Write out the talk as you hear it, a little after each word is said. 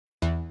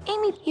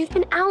Amy, you've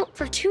been out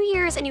for 2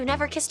 years and you've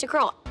never kissed a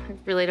girl. I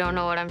really don't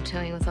know what I'm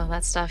doing with all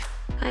that stuff.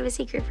 I have a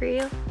secret for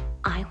you.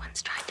 I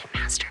once tried to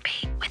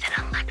masturbate with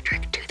an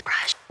electric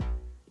toothbrush,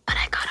 but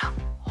I got a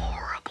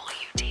horrible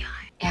UTI.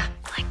 Yeah.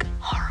 Like,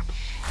 horrible.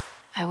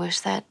 I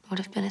wish that would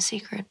have been a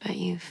secret, but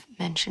you've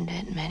mentioned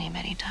it many,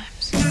 many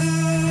times.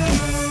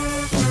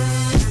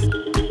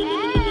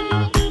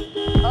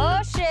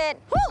 Oh,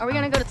 shit. Woo. Are we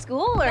gonna go to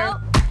school, or?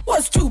 Nope.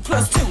 What's 2 + 2?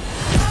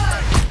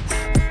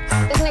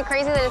 Isn't it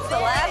crazy that it's the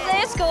last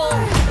day of school?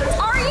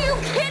 Are you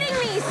kidding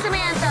me,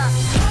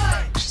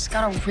 Samantha? She's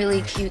got a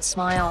really cute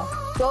smile.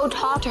 Go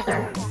talk to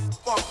her.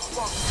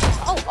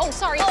 Oh,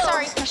 sorry.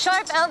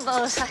 Sharp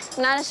elbows.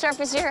 Not as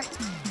sharp as your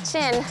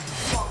chin.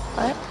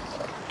 What?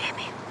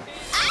 Amy.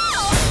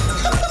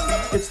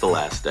 It's the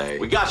last day.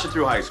 We got you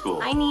through high school.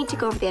 I need to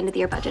go over the end of the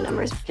year budget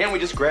numbers. Can't we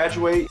just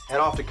graduate,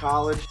 head off to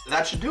college?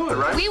 That should do it,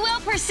 right? We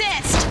will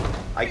persist.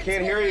 I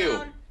can't hear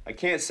you. I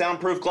can't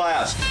soundproof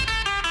glass.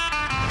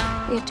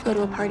 We have to go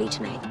to a party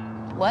tonight.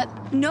 What?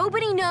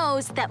 Nobody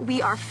knows that we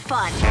are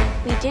fun.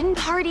 We didn't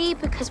party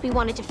because we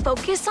wanted to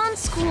focus on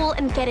school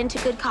and get into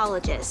good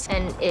colleges.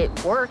 And it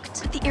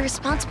worked. But the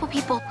irresponsible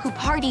people who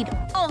partied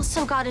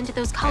also got into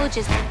those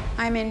colleges.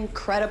 I'm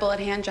incredible at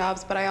hand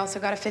jobs, but I also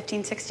got a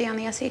 1560 on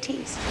the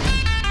SATs.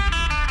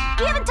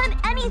 We haven't done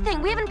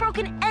anything. We haven't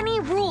broken any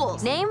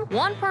rules. Name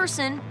one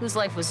person whose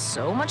life was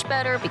so much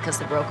better because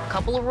they broke a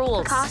couple of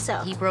rules.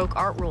 Picasso. He broke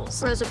art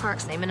rules. Rosa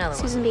Parks. Name another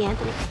one. Susan B.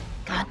 Anthony.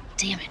 God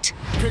damn it.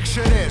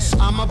 Picture this,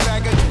 I'm a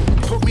bag of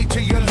put me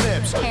to your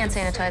lips. Hand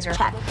sanitizer.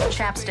 Check.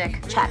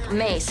 Chapstick. Check.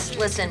 Mace.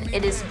 Listen,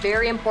 it is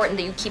very important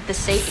that you keep the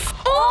safe.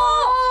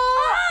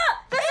 Oh!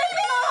 The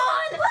safety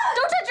on!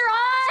 Don't touch your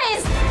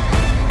eyes!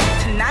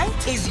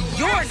 Tonight is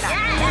your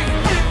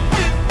night.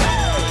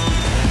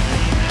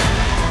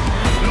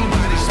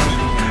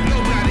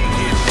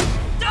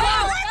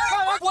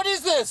 What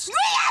is this? We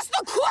ask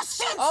the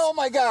questions! Oh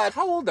my God,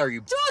 how old are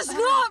you? Does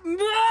not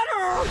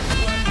matter!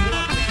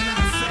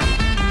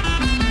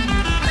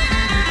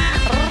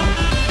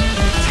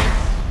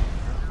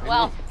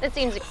 Well, this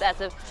seems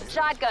excessive.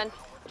 Shotgun.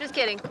 Just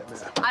kidding.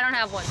 I don't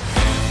have one.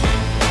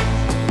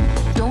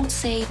 Don't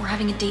say we're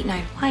having a date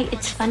night. Why?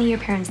 It's funny your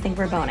parents think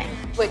we're boning.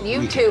 What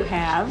you two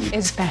have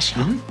is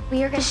special.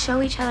 We are going to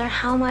show each other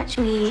how much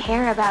we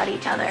care about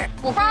each other.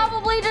 We'll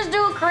probably just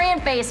do a Korean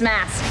face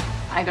mask.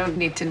 I don't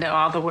need to know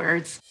all the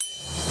words.